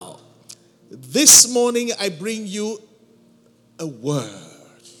This morning I bring you a word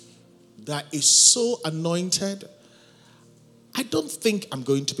that is so anointed. I don't think I'm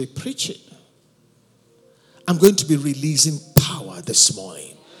going to be preaching. I'm going to be releasing power this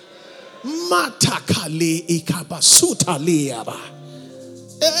morning. Hey,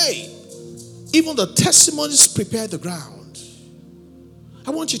 even the testimonies prepare the ground.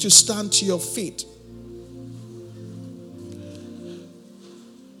 I want you to stand to your feet.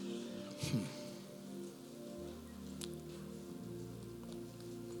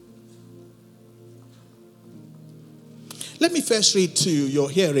 Let me first read to your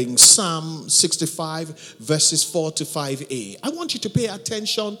hearing Psalm 65 verses 4 to 5a. I want you to pay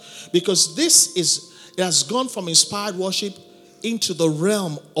attention because it has gone from inspired worship into the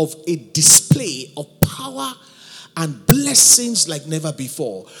realm of a display of power and blessings like never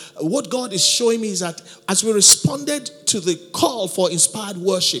before. What God is showing me is that as we responded to the call for inspired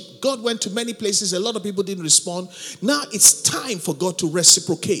worship, God went to many places. A lot of people didn't respond. Now it's time for God to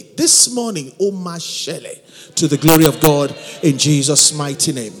reciprocate. This morning, O Mashele, to the glory of God in Jesus'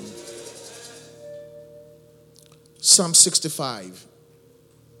 mighty name. Psalm 65.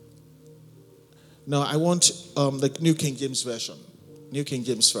 Now I want the New King James Version. New King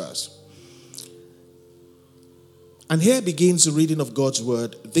James first. And here begins the reading of God's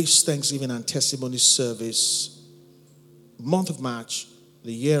word, this Thanksgiving and Testimony Service, month of March,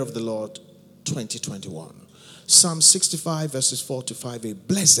 the year of the Lord, 2021. Psalm 65 verses 4 to 5a.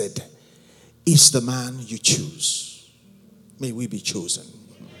 Blessed is the man you choose. May we be chosen.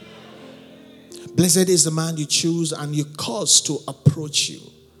 Blessed is the man you choose and you cause to approach you,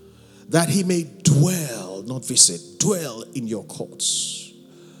 that he may dwell, not visit, dwell in your courts.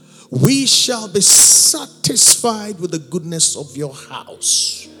 We shall be satisfied with the goodness of your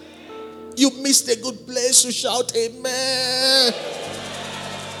house. You missed a good place to shout amen.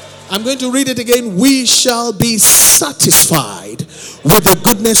 I'm going to read it again. We shall be satisfied with the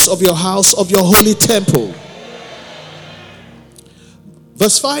goodness of your house, of your holy temple.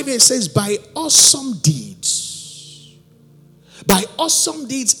 Verse 5, it says, by awesome deeds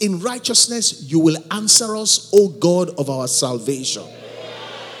in righteousness, you will answer us, O God of our salvation.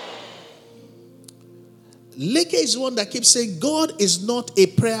 Leke is one that keeps saying, God is not a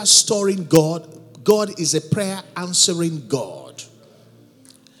prayer storing God. God is a prayer answering God.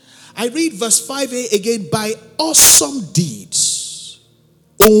 I read verse 5a again. By awesome deeds,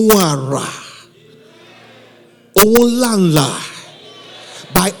 Onwara, Onlanla.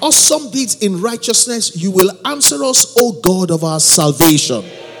 By awesome deeds in righteousness, you will answer us, O God of our salvation.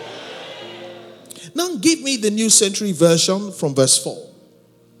 Now give me the New Century Version from verse 4.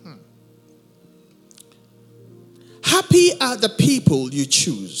 Happy are the people you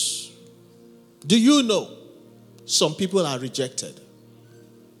choose. Do you know some people are rejected?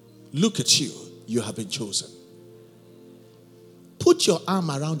 Look at you. You have been chosen. Put your arm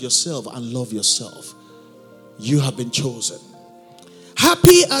around yourself and love yourself. You have been chosen.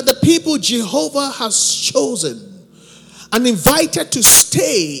 Happy are the people Jehovah has chosen and invited to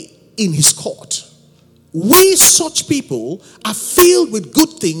stay in his court. We, such people, are filled with good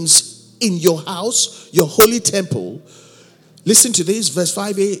things in your house, your holy temple. Listen to this, verse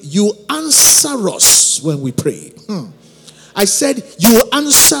 5a. You answer us when we pray. I said, you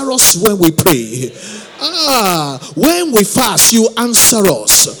answer us when we pray. When we fast, you answer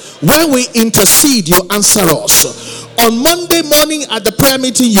us. When we intercede, you answer us. On Monday morning at the prayer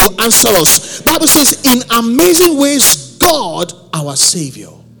meeting, you answer us. Bible says, in amazing ways, God, our Savior.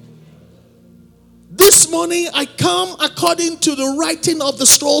 This morning I come according to the writing of the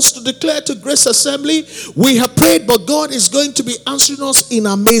scrolls to declare to Grace Assembly, we have prayed, but God is going to be answering us in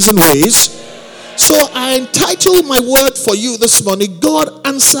amazing ways. So I entitle my word for you this morning, God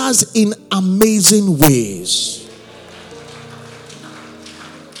answers in amazing ways.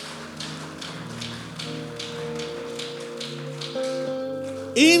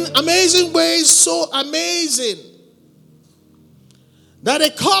 In amazing ways, so amazing that a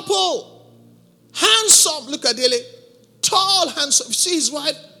couple, handsome, look at Dele, tall, handsome, see his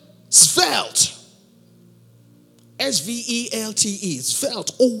wife, svelte, S-V-E-L-T-E,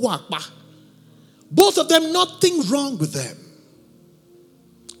 svelte, Owakba. Both of them, nothing wrong with them.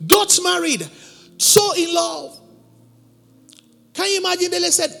 Got married, so in love. Can you imagine? Dele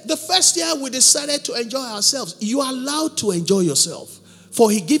said, the first year we decided to enjoy ourselves. You are allowed to enjoy yourself. For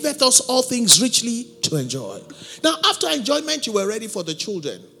he giveth us all things richly to enjoy. Now, after enjoyment, you were ready for the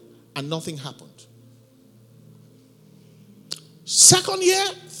children. And nothing happened. Second year,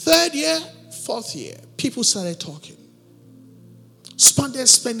 third year, fourth year, people started talking. Started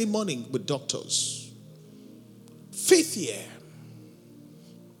spending money with doctors. Fifth year,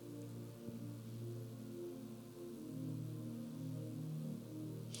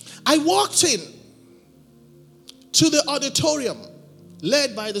 I walked in to the auditorium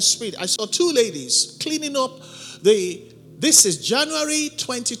led by the Spirit. I saw two ladies cleaning up this is January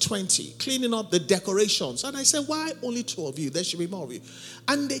 2020, cleaning up the decorations. And I said, why only two of you? There should be more of you.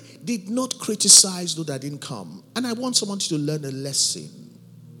 And they did not criticize those that didn't come. And I want someone to learn a lesson.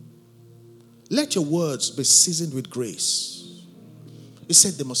 Let your words be seasoned with grace. He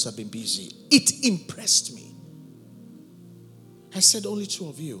said they must have been busy. It impressed me. I said, only two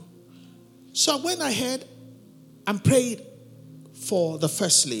of you. So I went ahead and prayed for the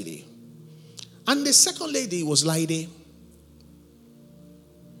first lady. And the second lady was Laide.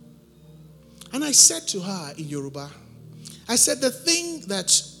 And I said to her in Yoruba, I said, the thing that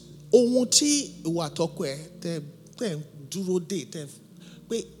Owonti Watokwe, te duro de,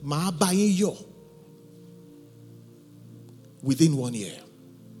 wait, ma bayin yo, within 1 year.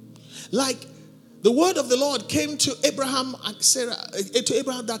 Like the word of the Lord came to Abraham and Sarah, to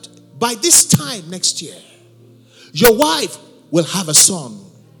Abraham that by this time next year, your wife will have a son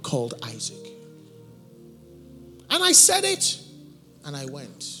called Isaac. And I said it, and I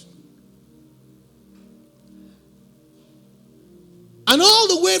went. And all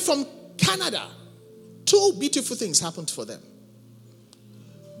the way from Canada, two beautiful things happened for them.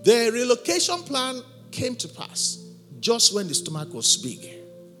 Their relocation plan came to pass just when the stomach was big.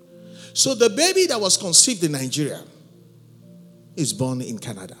 So the baby that was conceived in Nigeria is born in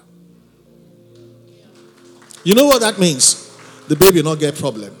Canada. You know what that means? The baby will not get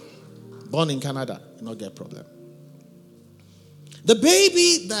problem. Born in Canada, will not get problem. The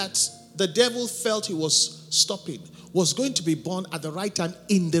baby that the devil felt he was stopping was going to be born at the right time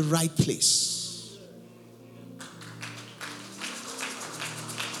in the right place.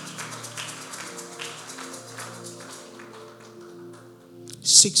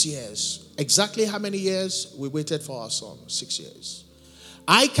 Six years. Exactly how many years we waited for our son? 6 years.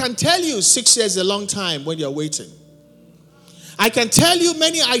 I can tell you 6 years is a long time when you're waiting. I can tell you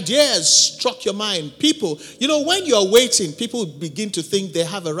many ideas struck your mind. People, when you're waiting, people begin to think they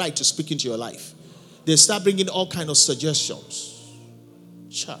have a right to speak into your life. They start bringing all kinds of suggestions.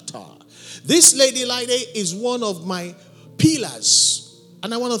 Chata. This lady Laide is one of my pillars.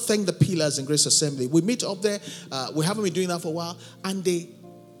 And I want to thank the pillars in Grace Assembly. We meet up there. We haven't been doing that for a while. And they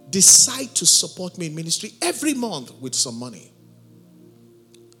decide to support me in ministry every month with some money.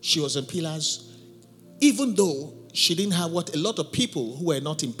 She was in pillars. Even though she didn't have what a lot of people who were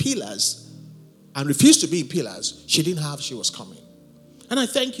not in pillars and refused to be in pillars, she didn't have, she was coming. And I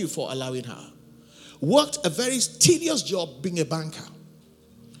thank you for allowing her. Worked a very tedious job being a banker,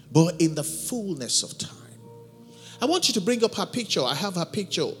 but in the fullness of time. I want you to bring up her picture. I have her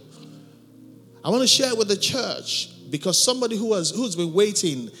picture. I want to share it with the church because somebody who's been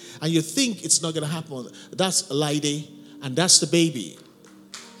waiting and you think it's not going to happen, that's a lady and that's the baby.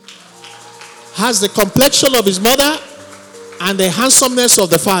 Has the complexion of his mother and the handsomeness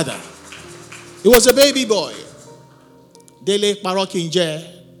of the father. He was a baby boy. Dele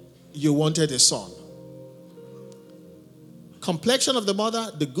Parokinje, you wanted a son. Complexion of the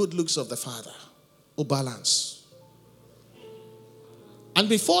mother, the good looks of the father. O balance. And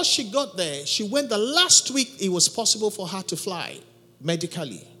before she got there, she went the last week it was possible for her to fly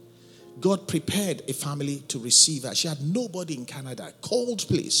medically. God prepared a family to receive her. She had nobody in Canada, cold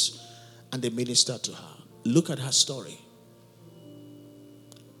place, and they ministered to her. Look at her story.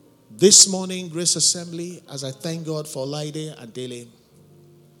 This morning, Grace Assembly, as I thank God for Laide and Dele,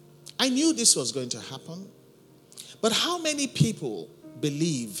 I knew this was going to happen. But how many people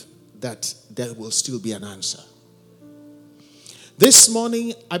believe that there will still be an answer? This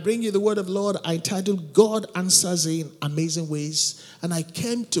morning, I bring you the word of the Lord. I entitled, God Answers in Amazing Ways. And I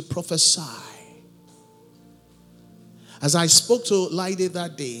came to prophesy. As I spoke to Laide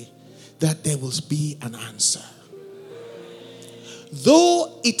that day, that there will be an answer.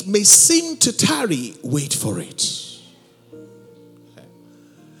 Though it may seem to tarry, wait for it.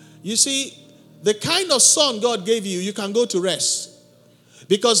 You see, the kind of son God gave you, you can go to rest.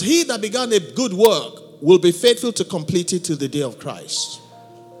 Because he that began a good work will be faithful to complete it till the day of Christ.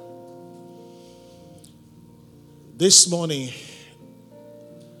 This morning,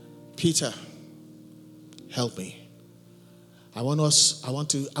 Peter, help me. I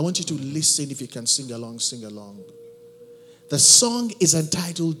want you to listen. If you can sing along, sing along. The song is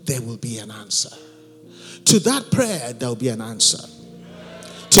entitled, There Will Be an Answer. To that prayer, there will be an answer.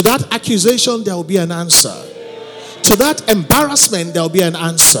 To that accusation, there will be an answer. To that embarrassment, there will be an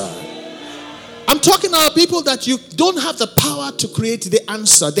answer. I'm talking about people that you don't have the power to create the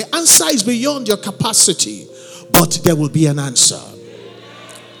answer. The answer is beyond your capacity, but there will be an answer.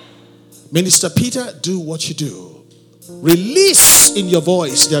 Minister Peter, do what you do. Release in your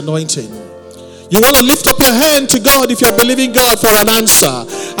voice the anointing. You want to lift up your hand to God if you're believing God for an answer.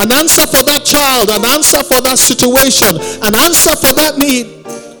 An answer for that child. An answer for that situation. An answer for that need.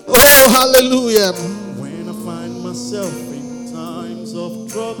 Oh, hallelujah. When I find myself in times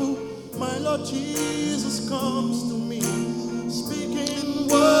of trouble, my Lord Jesus comes to me, speaking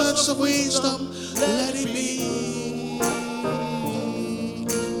words of wisdom, let it be.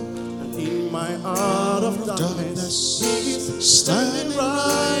 And in my heart of darkness, He is standing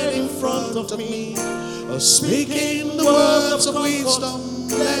right in front of me, speaking the words of wisdom,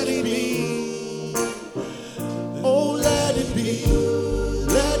 let it be. Oh, let it be,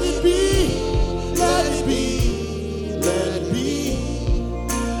 let it be, let it be, let it be.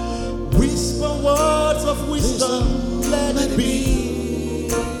 Whisper words of wisdom, let it be.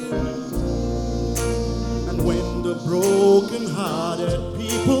 And when the broken-hearted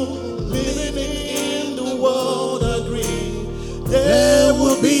people living in the world agree, there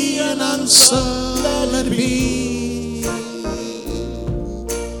will be an answer, let it be.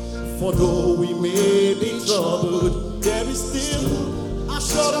 For though we may be troubled, there is still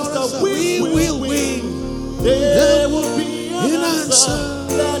assurance that we will win. There will be an answer,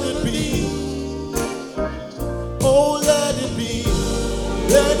 let it be. Oh, let it be,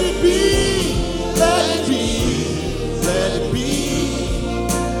 let it be, let it be, let it be.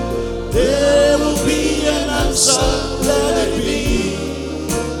 There will be an answer, let it be.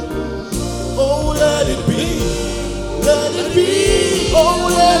 Oh, let it be, let it be, oh,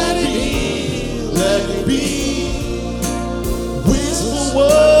 let it be, let it be. Whisper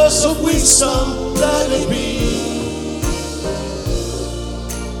words of wisdom, let it be.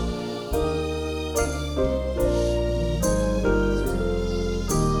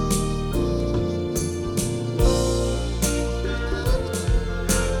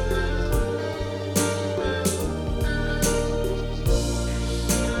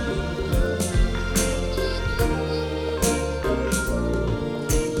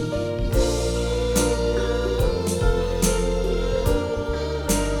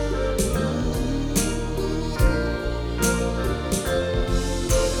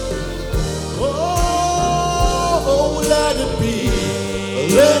 Let it be,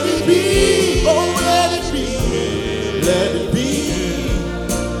 let it be, oh let it be, let it be.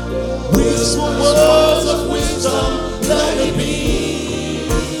 Whisper words of wisdom, let it be.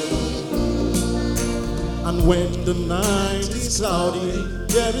 And when the night is cloudy,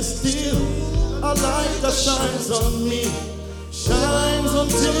 there is still a light that shines on me, shines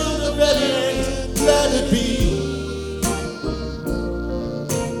until the very end, let it be.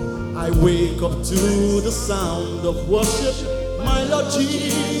 I wake up to the sound of worship. My Lord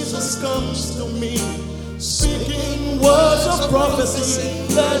Jesus comes to me, speaking words of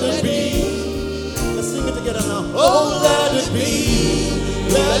prophecy. Let it be. Let's sing it together now. Oh, let it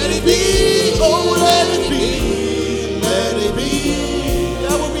be. Let it be. Oh, let it be. Let it be.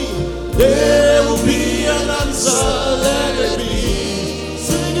 There will be an answer. Let it be.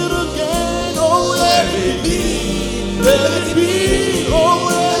 Sing it again. Oh, let it be. Let it be. Oh,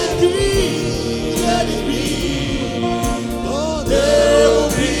 let it be. Let it be. Oh, there will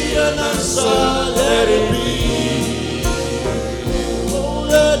be an answer. Let it be. Oh,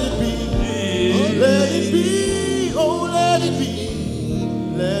 let it be. Oh, let it be. Oh, let it be.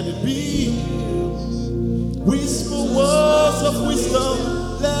 Let it be. Whisper words of wisdom.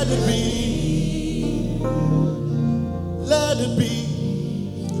 Let it be. Let it be.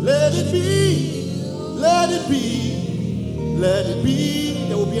 Let it be. Let it be. Let it be.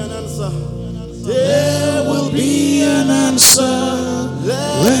 There will be an answer. There will be an answer.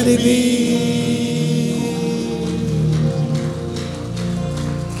 Let it be.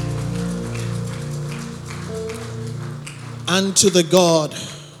 And to the God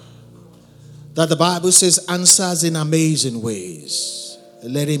that the Bible says answers in amazing ways,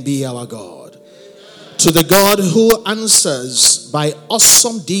 let him be our God. To the God who answers by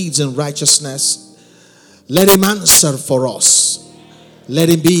awesome deeds and righteousness, let him answer for us. Let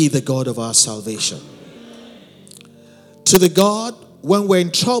him be the God of our salvation. To the God, when we're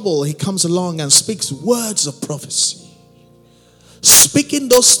in trouble, he comes along and speaks words of prophecy, speaking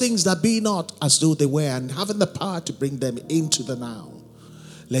those things that be not as though they were, and having the power to bring them into the now.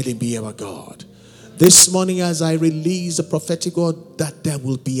 Let him be our God. This morning, as I release the prophetic word, that there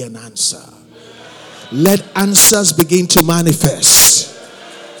will be an answer. Let answers begin to manifest.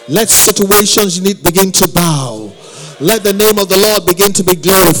 Let situations you need begin to bow. Let the name of the Lord begin to be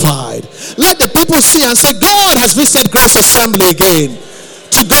glorified. Let the people see and say, God has visited Grace Assembly again.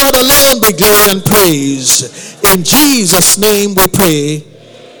 To God alone be glory and praise. In Jesus' name we pray.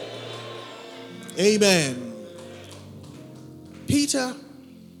 Amen. Peter,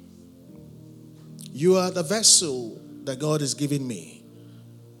 you are the vessel that God has given me.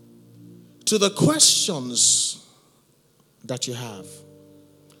 To the questions that you have,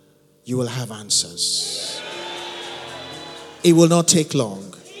 you will have answers. It will not take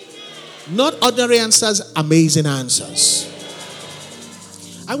long. Not ordinary answers, amazing answers.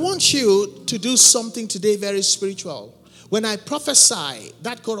 I want you to do something today very spiritual. When I prophesy,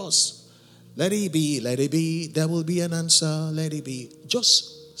 that chorus, let it be, there will be an answer, let it be.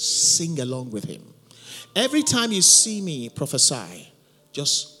 Just sing along with him. Every time you see me prophesy,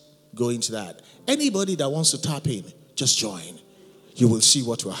 just go into that. Anybody that wants to tap in, just join. You will see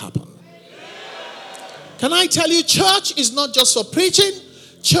what will happen. Can I tell you, church is not just for preaching.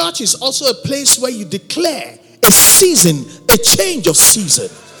 Church is also a place where you declare a season, a change of season.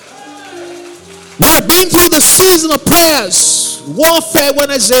 We have been through the season of prayers. Warfare, when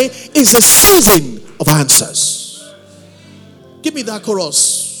I say, is a season of answers. Give me that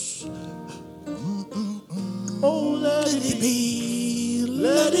chorus. Oh, let it be,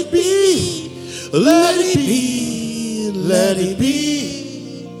 let it be, let it be, let it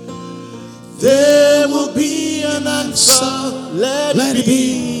be. There will be an answer, let it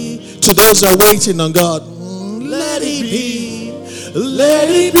be. To those that are waiting on God, let it be, let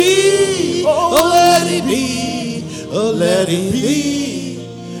it be, oh, let it be, oh, let it be.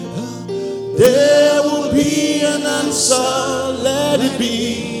 There will be an answer, let it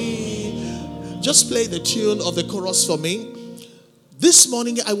be. Just play the tune of the chorus for me. This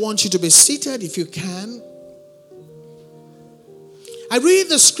morning, I want you to be seated if you can. I read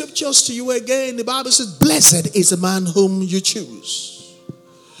the scriptures to you again. The Bible says, blessed is the man whom you choose.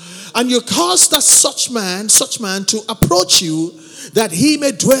 And you cause that such man to approach you, that he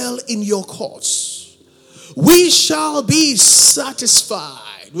may dwell in your courts. We shall be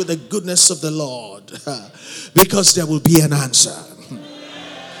satisfied with the goodness of the Lord, because there will be an answer.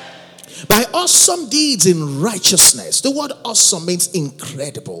 By awesome deeds in righteousness. The word awesome means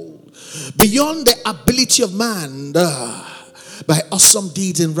incredible. Beyond the ability of man. By awesome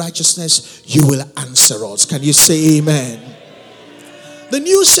deeds in righteousness, you will answer us. Can you say amen? The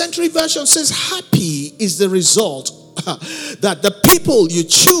New Century Version says, happy is the result that the people you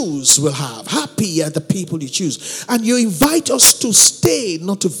choose will have. Happy are the people you choose. And you invite us to stay,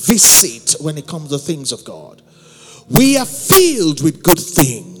 not to visit when it comes to things of God. We are filled with good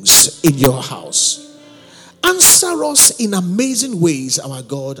things in your house. Answer us in amazing ways, our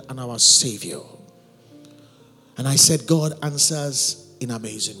God and our Savior. And I said, God answers in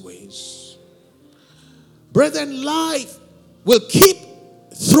amazing ways. Brethren, life will keep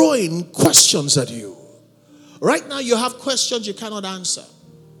throwing questions at you. Right now, you have questions you cannot answer.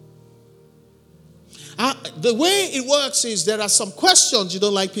 The way it works is there are some questions you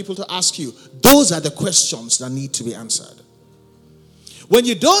don't like people to ask you. Those are the questions that need to be answered. When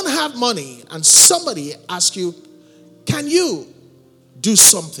you don't have money and somebody asks you, can you do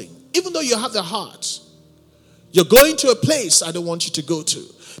something? Even though you have the heart, you're going to a place I don't want you to go to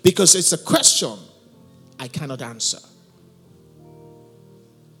because it's a question I cannot answer.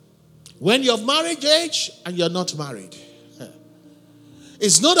 When you're of marriage age and you're not married,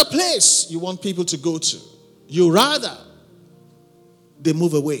 it's not a place you want people to go to. You rather they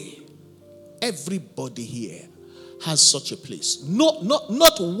move away. Everybody here has such a place. Not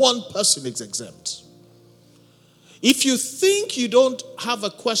one person is exempt. If you think you don't have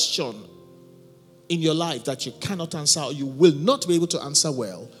a question in your life that you cannot answer or you will not be able to answer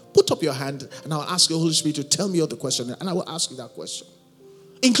well, put up your hand and I'll ask the Holy Spirit to tell me all the question and I will ask you that question,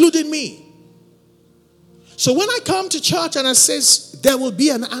 including me. So when I come to church and I says there will be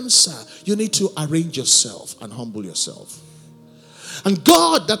an answer, you need to arrange yourself and humble yourself. And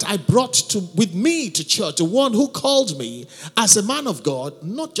God that I brought with me to church, the one who called me as a man of God,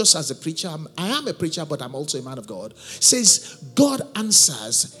 not just as a preacher, I am a preacher, but I'm also a man of God, says God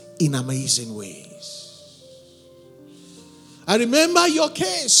answers in amazing ways. I remember your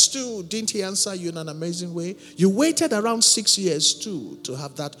case too. Didn't he answer you in an amazing way? You waited around 6 years too to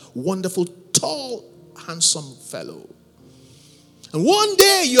have that wonderful, tall, handsome fellow. And one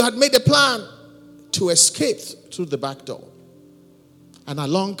day you had made a plan to escape through the back door. And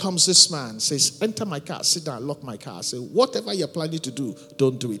along comes this man, says, enter my car, sit down, lock my car. Say, whatever you're planning to do,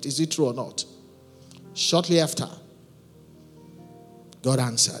 don't do it. Is it true or not? Shortly after, God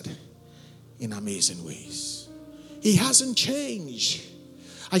answered in amazing ways. He hasn't changed.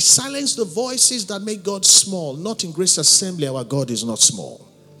 I silence the voices that make God small. Not in Grace Assembly, our God is not small.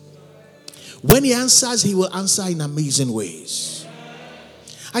 When he answers, he will answer in amazing ways.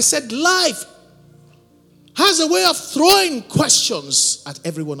 I said, life has a way of throwing questions at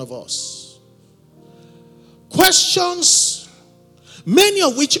every one of us. Questions many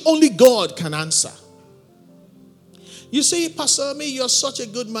of which only God can answer. You say, Pastor Me, you're such a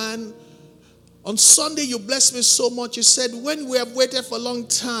good man. On Sunday, you blessed me so much. You said, when we have waited for a long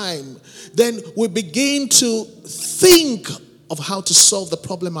time, then we begin to think of how to solve the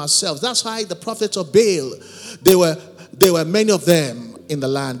problem ourselves. That's why the prophets of Baal, there were many of them in the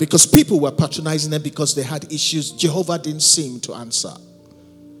land, because people were patronizing them because they had issues. Jehovah didn't seem to answer.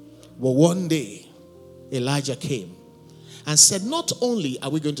 Well, one day, Elijah came and said, not only are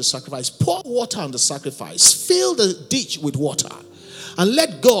we going to sacrifice, pour water on the sacrifice, fill the ditch with water, and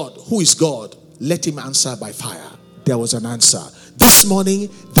let God, who is God, let him answer by fire. There was an answer. This morning,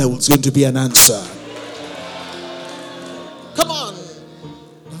 there was going to be an answer. Come on.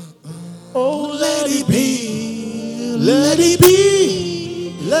 Oh, let it be. Let it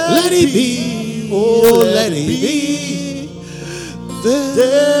be. Let it be. Oh, let it be.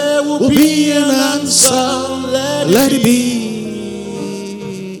 There will be an answer. Let it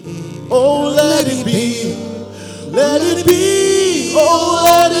be. Oh, let it be. Let it be. Oh,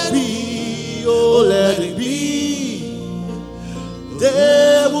 let it be. Oh, let it be.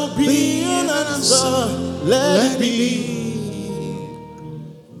 There will be an answer. Let it be.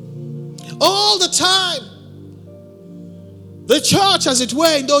 All the time, the church, as it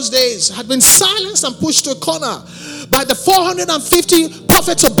were in those days, had been silenced and pushed to a corner by the 450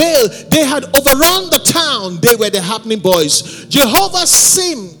 prophets of Baal. They had overrun the town. They were the happening boys. Jehovah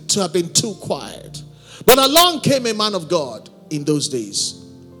seemed to have been too quiet. But along came a man of God in those days.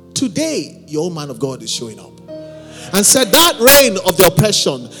 Today, your own man of God is showing up. And said that reign of the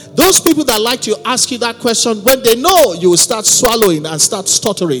oppression, those people that like to ask you that question, when they know you will start swallowing and start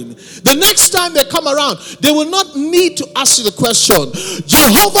stuttering, the next time they come around, they will not need to ask you the question.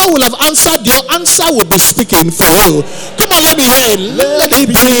 Jehovah will have answered. Your answer will be speaking for you. Come on, let me hear it. Let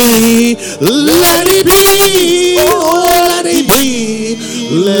it be. Let it be. Oh, let it be.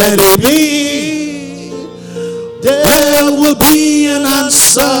 Let it be. There will be an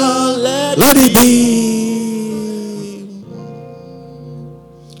answer. Let it be.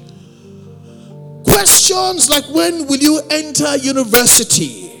 Questions like, when will you enter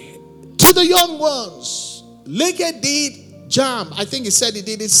university? To the young ones. Leke did jam. I think he said he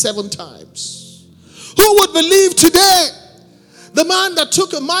did it 7 times. Who would believe today the man that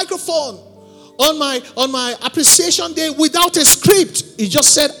took a microphone on my appreciation day without a script? He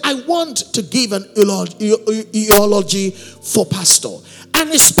just said, I want to give an eulogy for pastor. And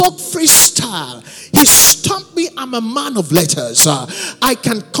he spoke freestyle. He stumped me. I'm a man of letters. I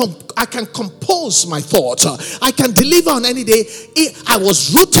can compose my thoughts. I can deliver on any day. I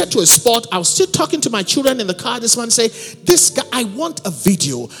was rooted to a spot. I was still talking to my children in the car this morning, say, this guy, I want a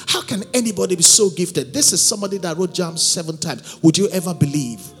video. How can anybody be so gifted? This is somebody that wrote jams 7 times. Would you ever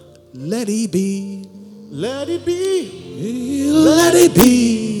believe? Let it be. Let it be. Let it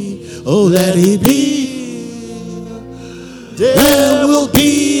be. Oh, let it be. There will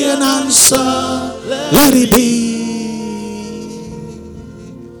be an answer. Let it be.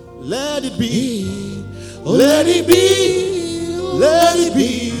 Let it be. Let it be. Let it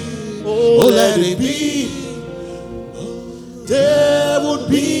be. Oh, let it be. There would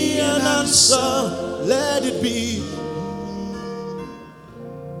be an answer. Let it be.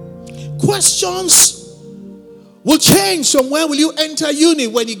 Questions will change from when will you enter uni.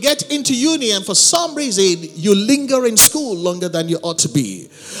 When you get into uni and for some reason you linger in school longer than you ought to be,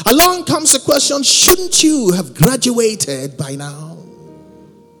 along comes the question, shouldn't you have graduated by now?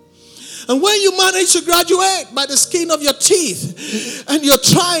 And when you manage to graduate by the skin of your teeth and you're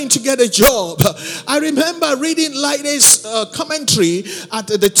trying to get a job, I remember reading Laide's commentary at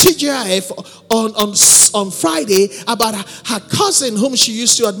the TGIF on Friday about her cousin whom she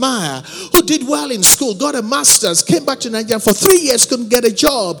used to admire, who did well in school, got a master's, came back to Nigeria for 3 years, couldn't get a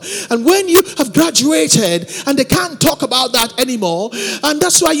job. And when you have graduated and they can't talk about that anymore, and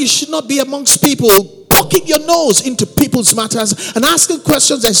that's why you should not be amongst people poking your nose into people's matters and asking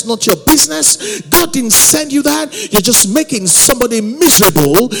questions that's not your business. God didn't send you that. You're just making somebody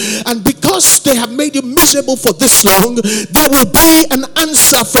miserable. And because they have made you miserable for this long, there will be an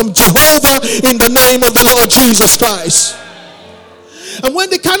answer from Jehovah in the name of the Lord Jesus Christ. And when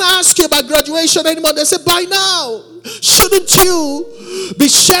they can't ask you about graduation anymore, they say, by now, shouldn't you be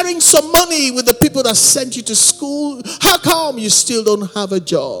sharing some money with the people that sent you to school? How come you still don't have a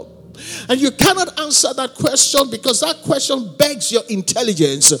job? And you cannot answer that question because that question begs your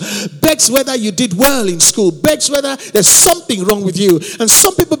intelligence, begs whether you did well in school, begs whether there's something wrong with you. And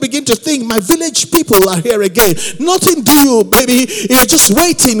some people begin to think, my village people are here again. Nothing do you, baby. You're just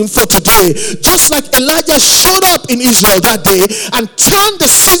waiting for today. Just like Elijah showed up in Israel that day and turned the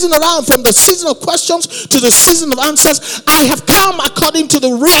season around from the season of questions to the season of answers. I have come according to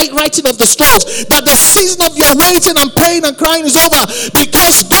the writing of the scrolls, that the season of your waiting and praying and crying is over,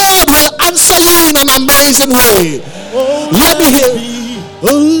 because God will answer you in an amazing way. Oh, let me hear.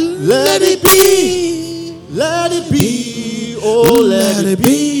 Oh, let it be. Let it be. Oh, let it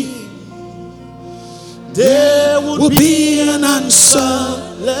be. There will be an answer.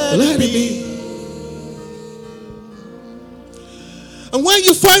 Let it be. And when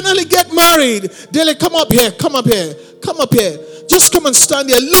you finally get married, they're like, come up here, come up here, come up here. Just come and stand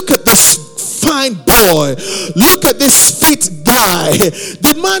here. Look at this fine boy. Look at this fit guy.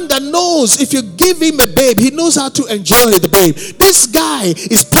 The man that knows if you give him a babe, he knows how to enjoy the babe. This guy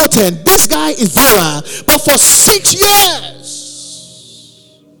is potent. This guy is virile. But for 6 years.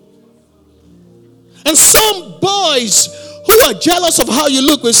 And some boys who are jealous of how you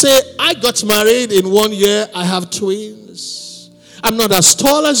look will say, I got married in 1 year. I have twins. I'm not as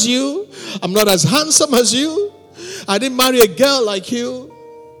tall as you. I'm not as handsome as you. I didn't marry a girl like you.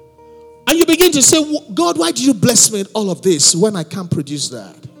 And you begin to say, God, why did you bless me with all of this when I can't produce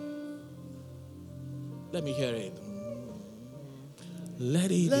that? Let me hear it.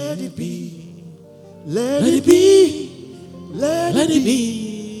 Let it be. Let it be. Let it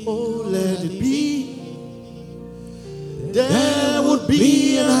be. Oh, let it be. There would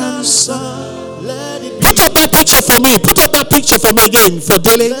be an answer. Let it be. Put up that picture for me. Put up that picture for me again, for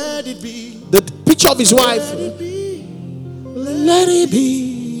Dele. Let it be. The picture of his wife. Let it be. Let it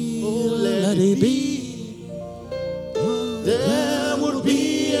be. Oh, let it be. There would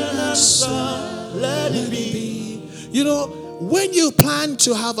be an answer. Let it be. You know, when you plan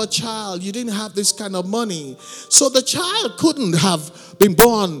to have a child, you didn't have this kind of money. So the child couldn't have been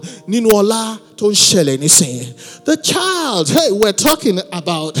born. The child, hey, we're talking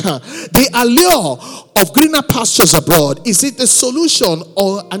about the allure of greener pastures abroad. Is it the solution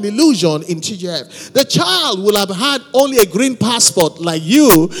or an illusion in TGF? The child will have had only a green passport like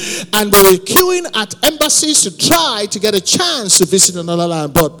you, and they were queuing at embassies to try to get a chance to visit another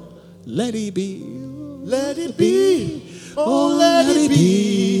land. But let it be. Let it be. Oh, let it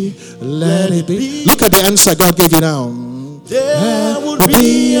be. Let it be. Look at the answer God gave you now. There would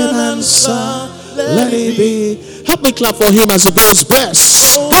be an answer. Let it be. Help me clap for him as he goes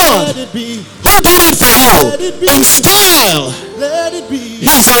best. Oh, God, let it be. who did it for Let it you? be. In style. Let it be.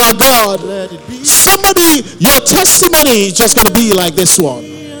 He's our God. Let it be. Somebody, your testimony is just going to be like this one.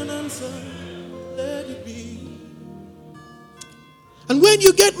 An answer. Let it be. And when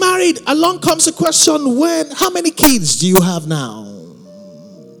you get married, along comes the question, how many kids do you have now?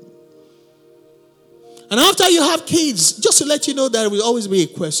 And after you have kids, just to let you know, there will always be a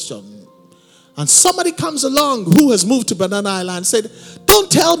question. And somebody comes along who has moved to Banana Island and said, don't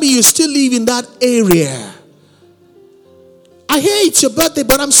tell me you still live in that area. I hear it's your birthday,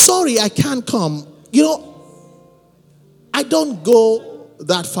 but I'm sorry I can't come. You know, I don't go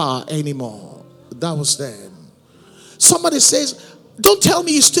that far anymore. That was then. Somebody says, don't tell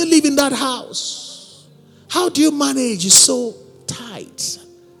me you still live in that house. How do you manage? It's so tight.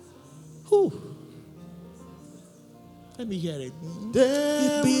 Whew. Let me hear it.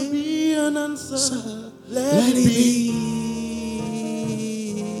 There will be an answer. Let it be.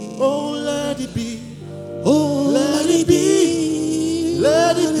 Oh, let it be. Oh, Let it be.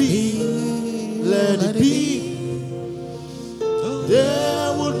 Let it be. Let it be.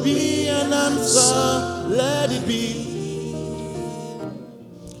 There would be an answer. Let it be.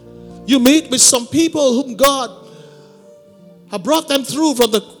 You meet with some people whom God have brought them through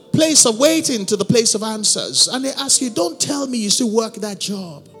from the place of waiting to the place of answers. And they ask you, don't tell me you still work that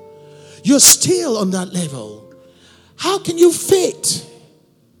job. You're still on that level. How can you fit?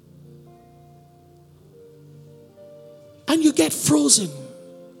 And you get frozen.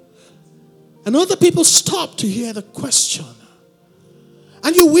 And other people stop to hear the question.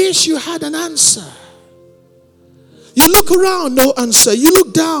 And you wish you had an answer. You look around, no answer. You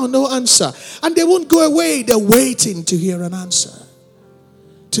look down, no answer. And they won't go away. They're waiting to hear an answer.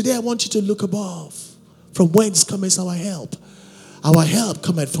 Today I want you to look above. From whence cometh our help? Our help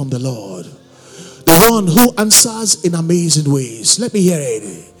cometh from the Lord. The one who answers in amazing ways. Let me hear it.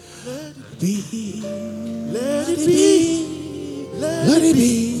 Let it be. Let it be. Let it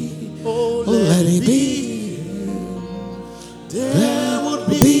be. Oh, Let it be. there would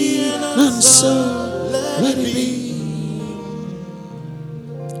be an answer. Let it be.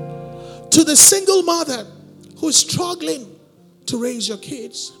 the single mother who is struggling to raise your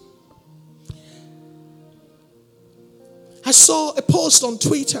kids. I saw a post on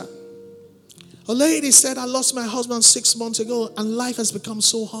Twitter. A lady said, I lost my husband 6 months ago and life has become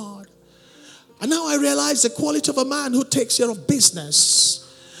so hard. And now I realize the quality of a man who takes care of business.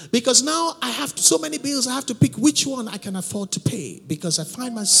 Because now I have so many bills, I have to pick which one I can afford to pay. Because I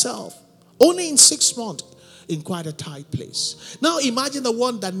find myself only in 6 months in quite a tight place. Now imagine the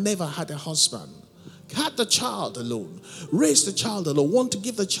one that never had a husband, had the child alone, raised the child alone, want to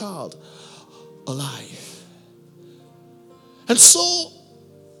give the child a life. And so,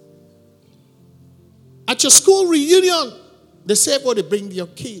 at your school reunion, they say, well, they bring your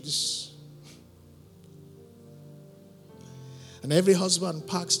kids. And every husband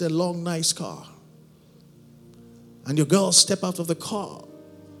parks their long, nice car. And your girls step out of the car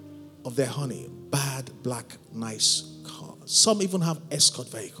of their honey. Bad, black, nice car. Some even have escort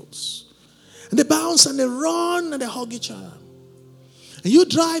vehicles. And they bounce and they run and they hug each other. And you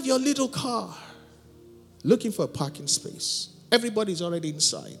drive your little car looking for a parking space. Everybody's already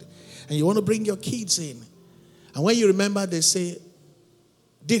inside. And you want to bring your kids in. And when you remember, they say,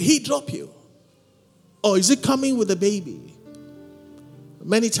 did he drop you? Or is he coming with the baby?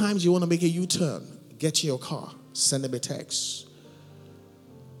 Many times you want to make a U-turn. Get to your car. Send them a text.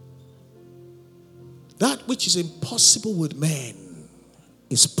 That which is impossible with men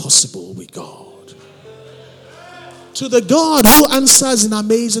is possible with God. To the God who answers in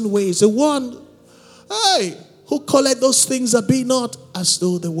amazing ways. The one, who calleth those things that be not as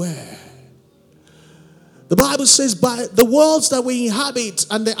though they were. The Bible says, by the worlds that we inhabit,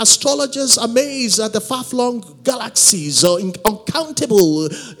 and the astrologers amazed at the far-flung galaxies, or uncountable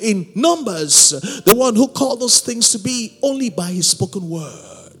in numbers, the one who called those things to be only by his spoken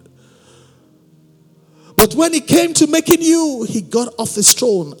word. But when it came to making you, he got off his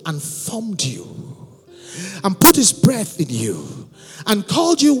throne and formed you, and put his breath in you, and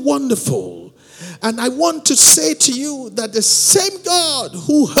called you wonderful. And I want to say to you that the same God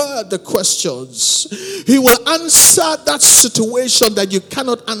who heard the questions, he will answer that situation that you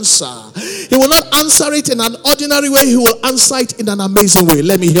cannot answer. He will not answer it in an ordinary way. He will answer it in an amazing way.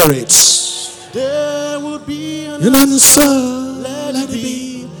 Let me hear it. There would be an answer. Let it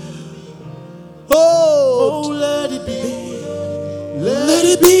be. Oh, let it be. Let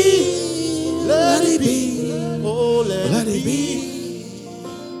it be. Let it be. Oh, Let it be.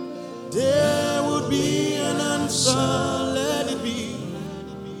 There would be an answer, let it be.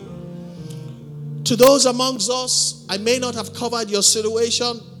 To those amongst us, I may not have covered your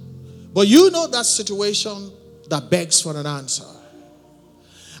situation, but you know that situation that begs for an answer.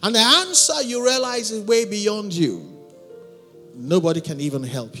 And the answer you realize is way beyond you. Nobody can even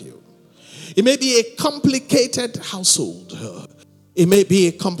help you. It may be a complicated household. It may be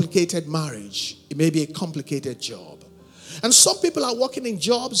a complicated marriage. It may be a complicated job. And some people are working in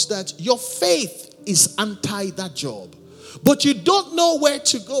jobs that your faith is anti that job. But you don't know where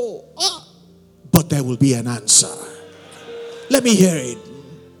to go. But there will be an answer. Let me hear it.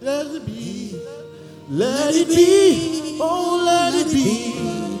 Let it be. Let it be. Oh, let it be.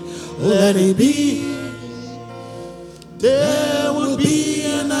 Let it be. There will be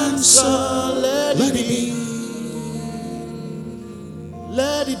an answer. Let it be.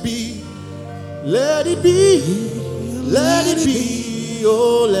 Let it be. Let it be. Let it be,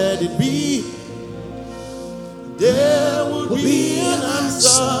 oh, let it be. There will be an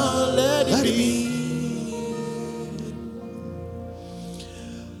answer, let it be.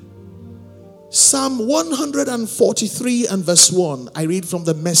 Psalm 143 and verse 1. I read from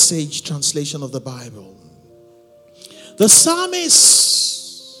the Message translation of the Bible. The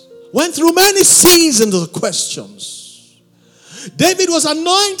psalmist went through many seasons of questions. David was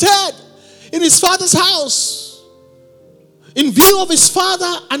anointed in his father's house, in view of his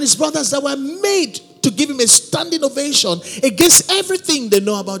father and his brothers that were made to give him a standing ovation against everything they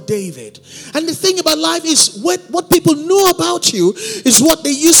know about David. And the thing about life is what people know about you is what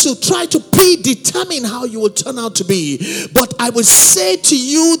they used to try to predetermine how you will turn out to be. But I would say to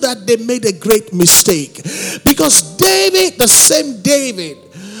you that they made a great mistake. Because David, the same David,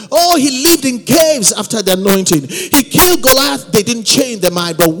 he lived in caves after the anointing. He killed Goliath. They didn't change their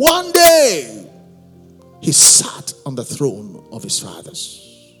mind. But one day, he sat on the throne of his fathers.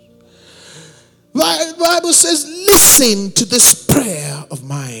 The Bible says, listen to this prayer of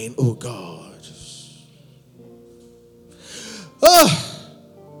mine, O God.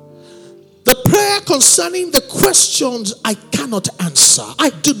 The prayer concerning the questions I cannot answer. I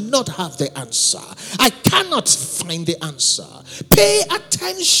do not have the answer. I cannot find the answer. Pay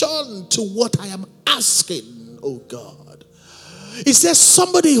attention to what I am asking, O God. Is there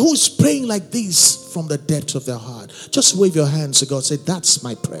somebody who's praying like this from the depths of their heart? Just wave your hands to God. Say, that's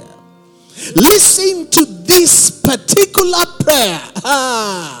my prayer. Listen to this particular prayer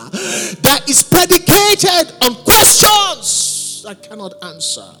that is predicated on questions I cannot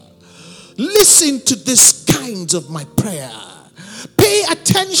answer. Listen to this kind of my prayer. Pay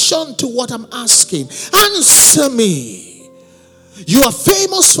attention to what I'm asking. Answer me. You are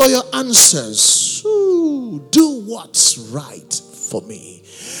famous for your answers. Ooh, do what's right for me.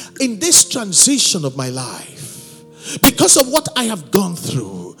 In this transition of my life, because of what I have gone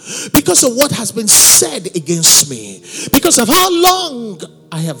through, because of what has been said against me, because of how long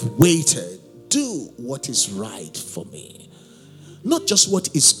I have waited, do what is right for me. Not just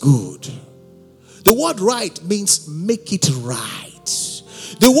what is good. The word right means make it right.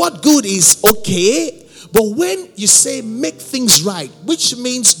 The word good is okay, but when you say make things right, which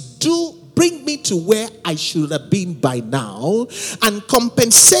means bring me to where I should have been by now and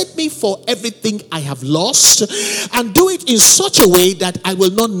compensate me for everything I have lost, and do it in such a way that I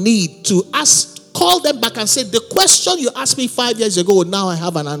will not need to call them back and say, the question you asked me 5 years ago, now I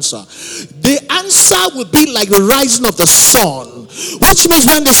have an answer. The answer will be like the rising of the sun, which means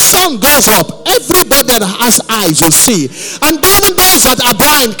when the sun goes up, everybody that has eyes will see. And even those that are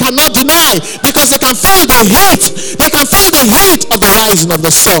blind cannot deny, because they can feel the heat. They can feel the heat of the rising of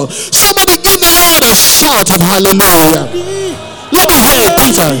the sun. Somebody give the Lord a shout of hallelujah. Let me hear it,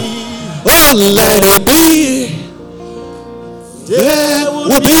 Peter. Oh, let it be. There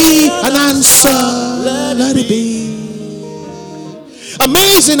will be an answer. Let it be.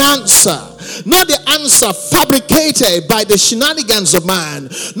 Amazing answer. Not the answer fabricated by the shenanigans of man.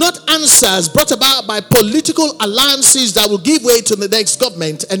 Not answers brought about by political alliances that will give way to the next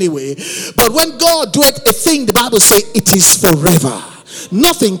government anyway. But when God doeth a thing, the Bible says it is forever.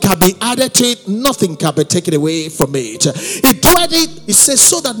 Nothing can be added to it. Nothing can be taken away from it. It doeth it, it says,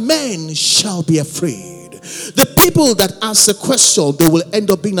 so that men shall be afraid. The people that ask the question, they will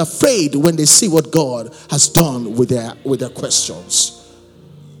end up being afraid when they see what God has done with their questions.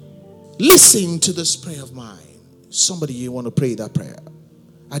 Listen to this prayer of mine. Somebody, you want to pray that prayer.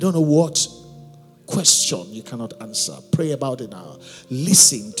 I don't know what question you cannot answer. Pray about it now.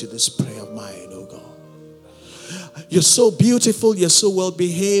 Listen to this prayer of mine, oh God. You're so beautiful, you're so well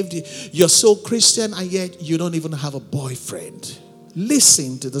behaved, you're so Christian, and yet you don't even have a boyfriend.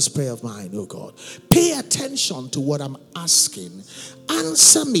 Listen to this prayer of mine, oh God. Pay attention to what I'm asking.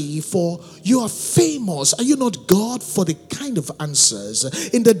 Answer me, for you are famous. Are you not God for the kind of answers?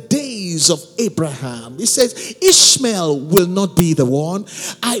 In the days of Abraham, he says, Ishmael will not be the one.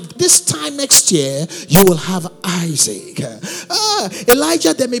 This time next year, you will have Isaac.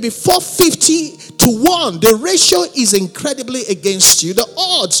 Elijah, there may be 450 to 1. The ratio is incredibly against you. The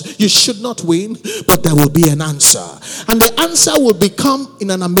odds, you should not win, but there will be an answer. And the answer will become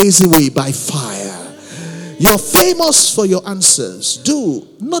in an amazing way by fire. You're famous for your answers. Do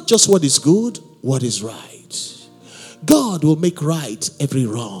not just what is good, what is right. God will make right every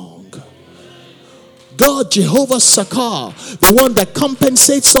wrong. God, Jehovah Sakar, the one that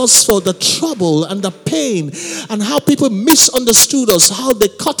compensates us for the trouble and the pain and how people misunderstood us, how they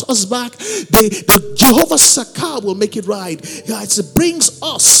cut us back. The Jehovah Sakar will make it right. It brings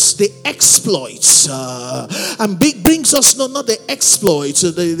us the exploits and brings us not the exploits,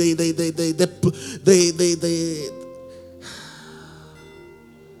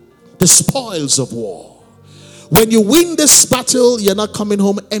 the spoils of war. When you win this battle, you're not coming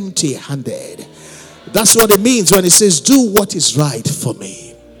home empty-handed. That's what it means when it says, do what is right for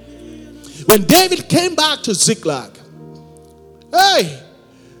me. When David came back to Ziklag,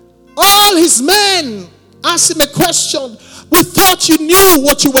 all his men asked him a question. We thought you knew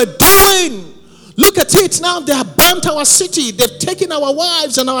what you were doing. Look at it now. They have burnt our city. They've taken our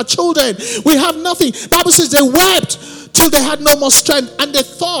wives and our children. We have nothing. The Bible says they wept till they had no more strength, and they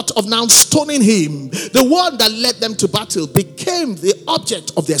thought of now stoning him. The one that led them to battle became the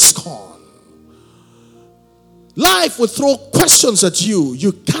object of their scorn. Life will throw questions at you.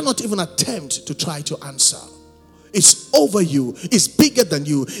 You cannot even attempt to try to answer. It's over you. It's bigger than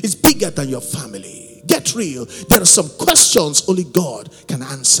you. It's bigger than your family. Get real. There are some questions only God can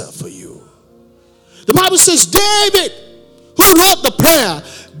answer for you. The Bible says David, who wrote the prayer,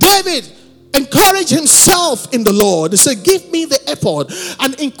 David encouraged himself in the Lord. He said, give me the ephod,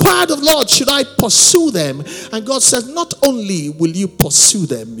 and inquired of the Lord, should I pursue them? And God says, not only will you pursue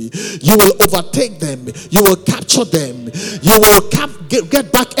them, you will overtake them, you will capture them, you will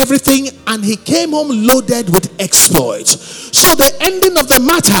get back everything. And he came home loaded with exploits. So the ending of the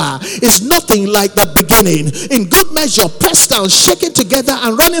matter is nothing like the beginning. In good measure, pressed down, shaken together,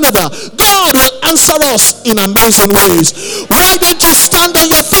 and running over, God will answer us in amazing ways. Why don't you stand on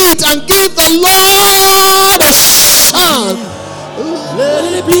your feet and give the Lord a shout? Let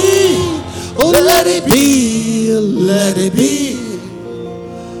it be. Oh, let it be, let it be.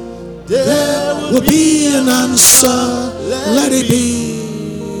 There Will be an answer, let it be.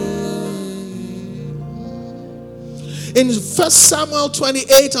 In 1 Samuel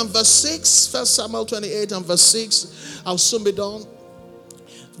 28 and verse 6, 1 Samuel 28 and verse 6, I'll soon be done.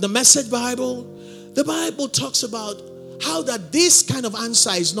 The Message Bible, the Bible talks about how that this kind of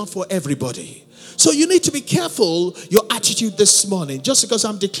answer is not for everybody. So you need to be careful your attitude this morning. Just because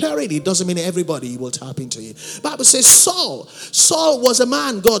I'm declaring it doesn't mean everybody will tap into it. The Bible says Saul was a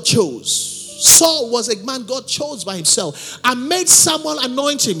man God chose. Saul was a man God chose by himself and made Samuel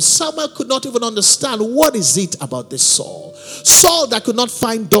anoint him. Samuel could not even understand what is it about this Saul. Saul that could not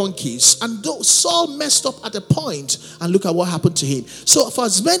find donkeys. And Saul messed up at a point, and look at what happened to him. So for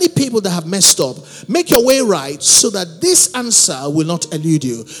as many people that have messed up, make your way right so that this answer will not elude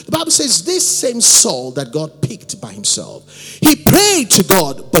you. The Bible says this same Saul that God picked by himself, he prayed to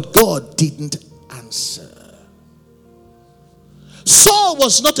God, but God didn't answer. Saul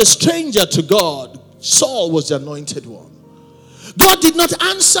was not a stranger to God. Saul was the anointed one. God did not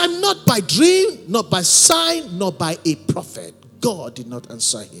answer him, not by dream, not by sign, not by a prophet. God did not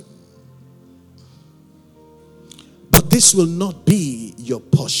answer him. But this will not be your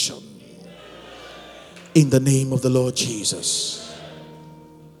portion. In the name of the Lord Jesus.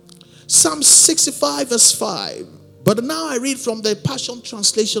 Psalm 65 verse 5. But now I read from the Passion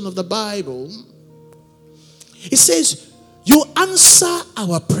Translation of the Bible. It says, you answer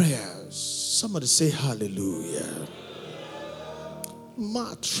our prayers. Somebody say hallelujah.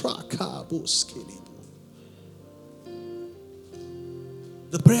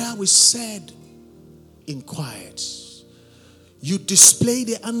 The prayer we said in quiet. You display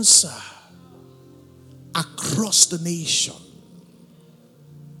the answer across the nation.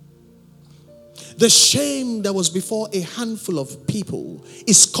 The shame that was before a handful of people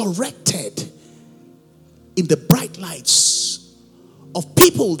is corrected in the bright lights of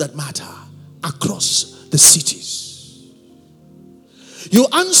people that matter across the cities. You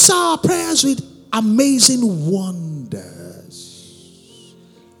answer our prayers with amazing wonders.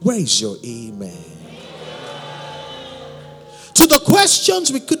 Where is your amen? To the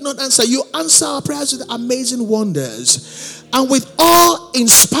questions we could not answer, you answer our prayers with amazing wonders and with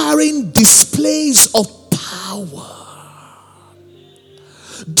awe-inspiring displays of power.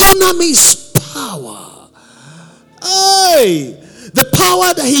 Dunamis power. Hey, the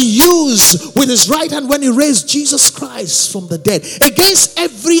power that he used with his right hand when he raised Jesus Christ from the dead against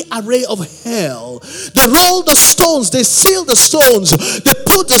every array of hell. They rolled the stones, they sealed the stones, they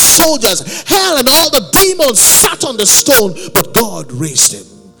put the soldiers, hell and all the demons sat on the stone, but God raised him.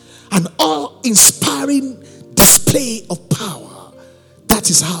 An awe-inspiring display of power.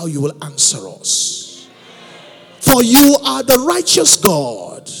 That is how you will answer us. For you are the righteous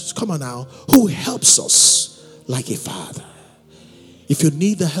God, come on now, who helps us like a father. If you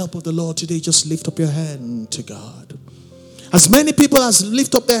need the help of the Lord today, just lift up your hand to God. As many people as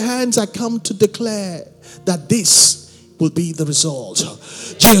lift up their hands, I come to declare that this will be the result.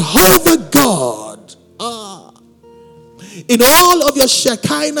 Jehovah God, in all of your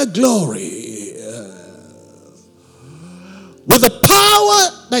Shekinah glory, with the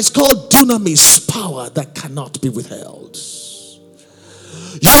power that is called dunamis, power that cannot be withheld.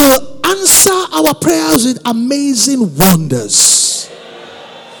 You will answer our prayers with amazing wonders.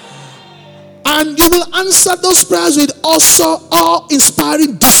 And you will answer those prayers with also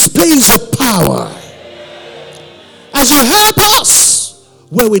awe-inspiring displays of power. As you help us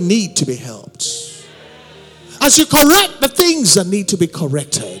where we need to be helped. As you correct the things that need to be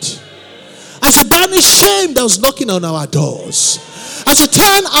corrected. As you banish shame that was knocking on our doors. As you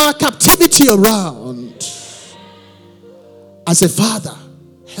turn our captivity around. As a father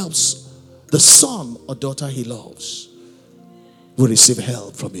helps the son or daughter he loves, will receive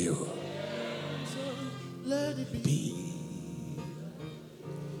help from you. Let it be.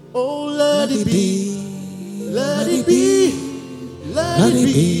 Oh, let it be. Let it be. Let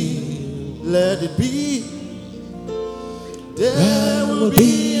it be. Let it be. There will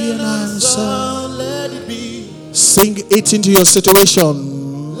be an answer. Let it be. Sing it into your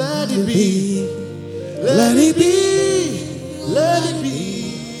situation. Let it be. Let it be. Let it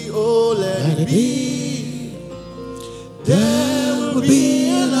be. Oh, let it be. There will be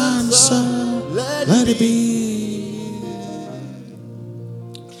an answer. Let it be.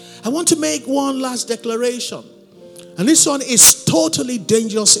 I want to make one last declaration. And this one is totally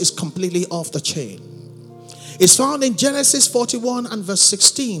dangerous, it's completely off the chain. It's found in Genesis 41 and verse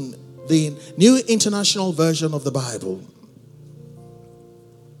 16, the New International Version of the Bible.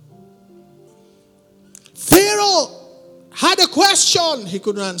 Pharaoh had a question he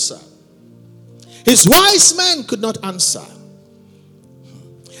couldn't answer. His wise men could not answer.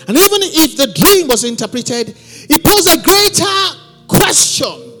 And even if the dream was interpreted, it posed a greater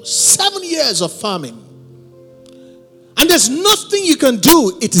question. 7 years of famine. And there's nothing you can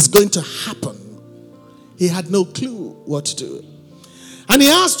do. It is going to happen. He had no clue what to do. And he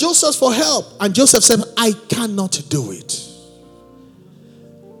asked Joseph for help. And Joseph said, I cannot do it.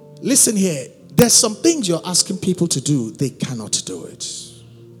 Listen here. There's some things you're asking people to do. They cannot do it.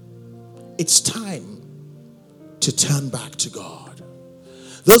 It's time to turn back to God.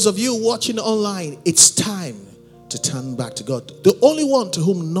 Those of you watching online, it's time to turn back to God. The only one to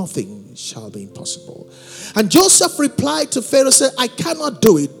whom nothing shall be impossible. And Joseph replied to Pharaoh, said, I cannot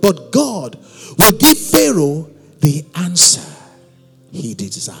do it, but God will give Pharaoh the answer he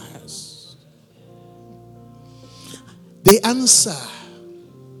desires. The answer,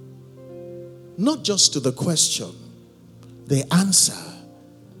 not just to the question, the answer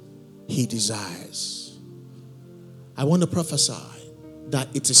he desires. I want to prophesy that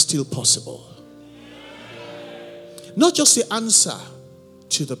it is still possible. Not just the answer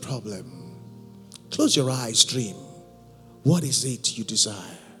to the problem. Close your eyes, dream. What is it you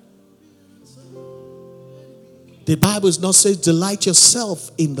desire? The Bible does not say, delight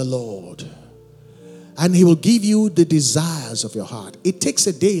yourself in the Lord, and he will give you the desires of your heart. It takes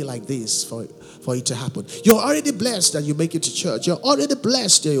a day like this for it to happen. You're already blessed that you make it to church. You're already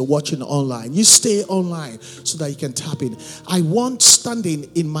blessed that you're watching online. You stay online so that you can tap in. I want standing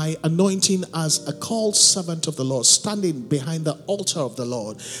in my anointing as a called servant of the Lord, standing behind the altar of the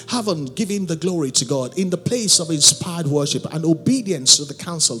Lord, having given the glory to God in the place of inspired worship and obedience to the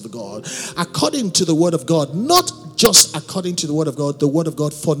counsel of God, according to the word of God, not just according to the word of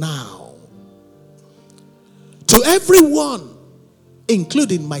God for now. To everyone,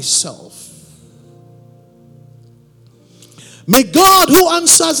 including myself, may God, who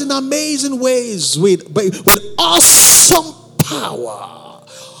answers in amazing ways with awesome power,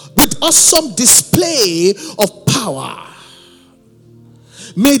 with awesome display of power,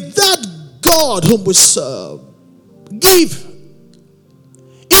 may that God whom we serve give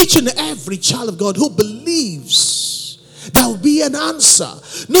each and every child of God who believes there will be an answer.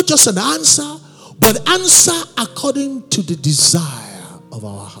 Not just an answer, but answer according to the desire of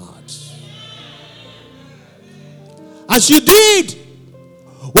our hearts. As you did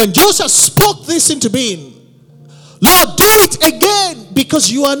when Joseph spoke this into being, Lord, do it again, because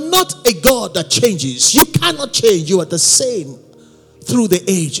you are not a God that changes. You cannot change. You are the same through the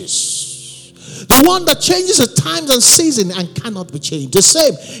ages. The one that changes at times and season and cannot be changed. The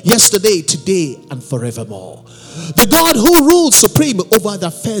same yesterday, today, and forevermore. The God who rules supreme over the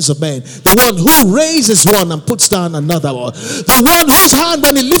affairs of men. The one who raises one and puts down another one. The one whose hand,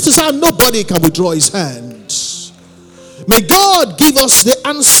 when he lifts his hand, nobody can withdraw his hand. May God give us the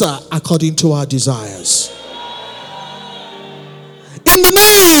answer according to our desires. In the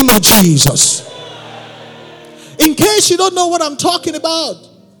name of Jesus. In case you don't know what I'm talking about,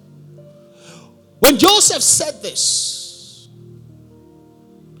 when Joseph said this,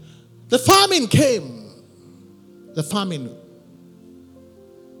 the famine came. The famine.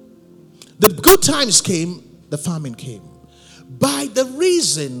 The good times came, the famine came. By the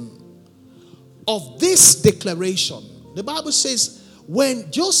reason of this declaration, the Bible says,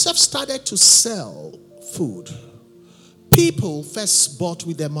 when Joseph started to sell food, people first bought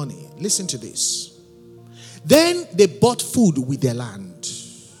with their money. Listen to this. Then they bought food with their land.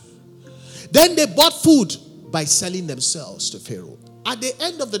 Then they bought food by selling themselves to Pharaoh. At the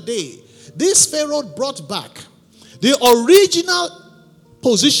end of the day, this Pharaoh brought back the original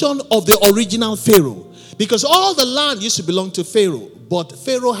position of the original Pharaoh. Because all the land used to belong to Pharaoh, but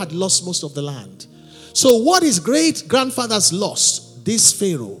Pharaoh had lost most of the land. So what his great-grandfathers lost, this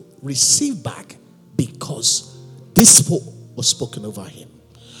Pharaoh received back because this was spoken over him.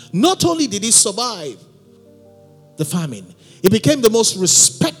 Not only did he survive the famine, he became the most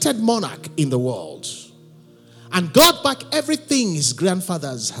respected monarch in the world and got back everything his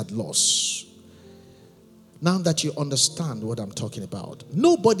grandfathers had lost. Now that you understand what I'm talking about,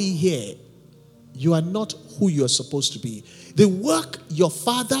 nobody here, you are not who you are supposed to be. The work your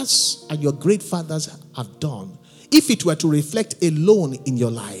fathers and your great fathers have done, if it were to reflect alone in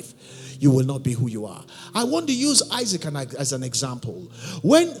your life, you will not be who you are. I want to use Isaac as an example.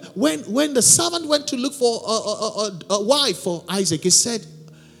 When the servant went to look for a wife for Isaac, he said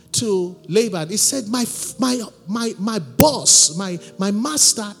to Laban. He said, my boss, my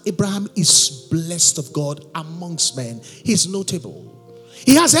master Abraham is blessed of God amongst men. He's notable.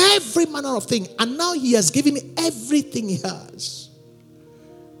 He has every manner of thing. And now he has given everything he has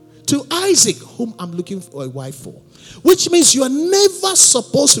to Isaac, whom I'm looking for a wife for. Which means you are never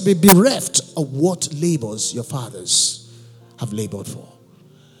supposed to be bereft of what labors your fathers have labored for.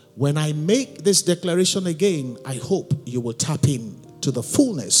 When I make this declaration again, I hope you will tap in to the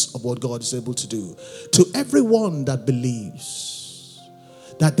fullness of what God is able to do. To everyone that believes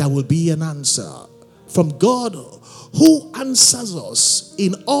that there will be an answer from God, who answers us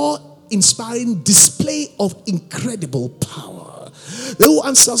in awe-inspiring display of incredible power. Who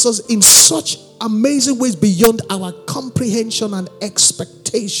answers us in such amazing ways beyond our comprehension and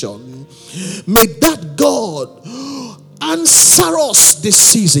expectation. May that God answer us this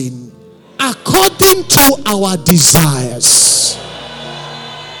season according to our desires.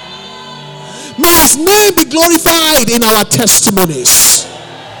 May his name be glorified in our testimonies.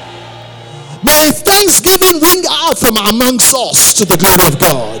 May thanksgiving ring out from amongst us to the glory of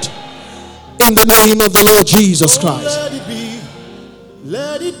God. In the name of the Lord Jesus Christ. Let it be.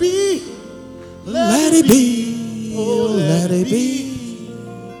 Let it be. Let it be. Oh, let it be.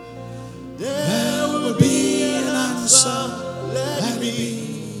 There will be an answer. Let it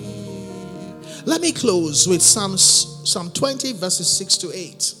be. Let me close with Psalm 20 verses 6 to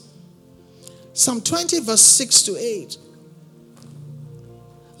 8. Psalm 20 verse 6 to 8.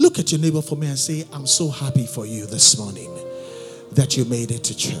 Look at your neighbor for me and say, I'm so happy for you this morning that you made it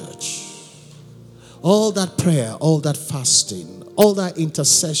to church. All that prayer, all that fasting, all that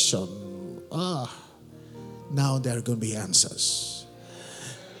intercession, now there are going to be answers.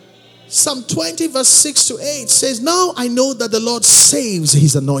 Psalm 20 verse 6 to 8 says, now I know that the Lord saves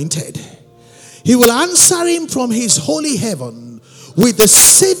his anointed. He will answer him from his holy heaven with the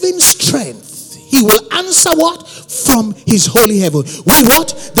saving strength. He will answer what? From his holy heaven. With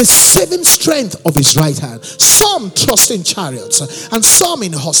what? The saving strength of his right hand. Some trust in chariots and some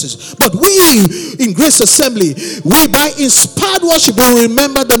in horses. But we in Grace Assembly, we by inspired worship will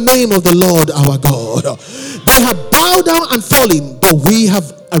remember the name of the Lord our God. They have bowed down and fallen, but we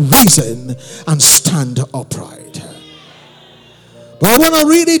have arisen and stand upright. But I want to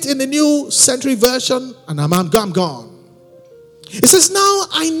read it in the New Century Version, and I'm gone. It says, now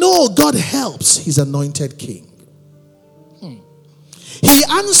I know God helps his anointed king. He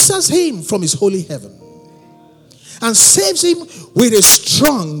answers him from his holy heaven and saves him with a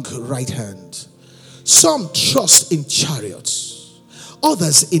strong right hand. Some trust in chariots,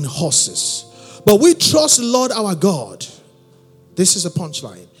 others in horses. But we trust the Lord our God. This is a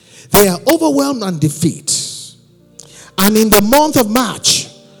punchline. They are overwhelmed and defeat. And in the month of March,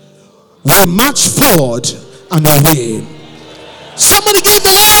 we march forward and we win. Somebody give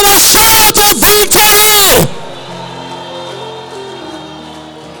the Lord a shout of victory.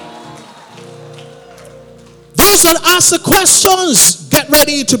 Those that ask the questions, get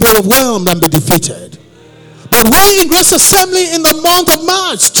ready to be overwhelmed and be defeated. But we in Grace Assembly in the month of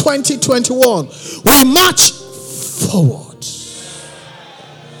March 2021, we march forward.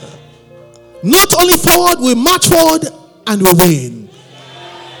 Not only forward, we march forward and we win.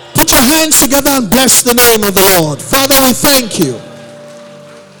 Put your hands together and bless the name of the Lord. Father, we thank you.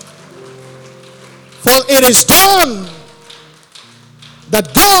 For it is done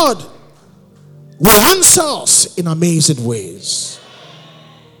that God will answer us in amazing ways.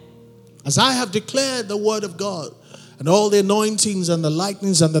 As I have declared the word of God, and all the anointings and the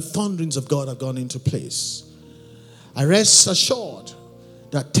lightnings and the thunderings of God have gone into place, I rest assured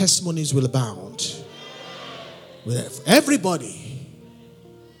that testimonies will abound with everybody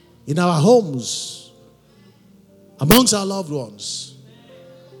in our homes, amongst our loved ones,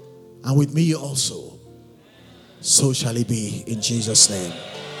 and with me also. So shall it be in Jesus' name.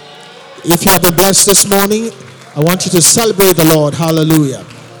 If you have been blessed this morning, I want you to celebrate the Lord. Hallelujah.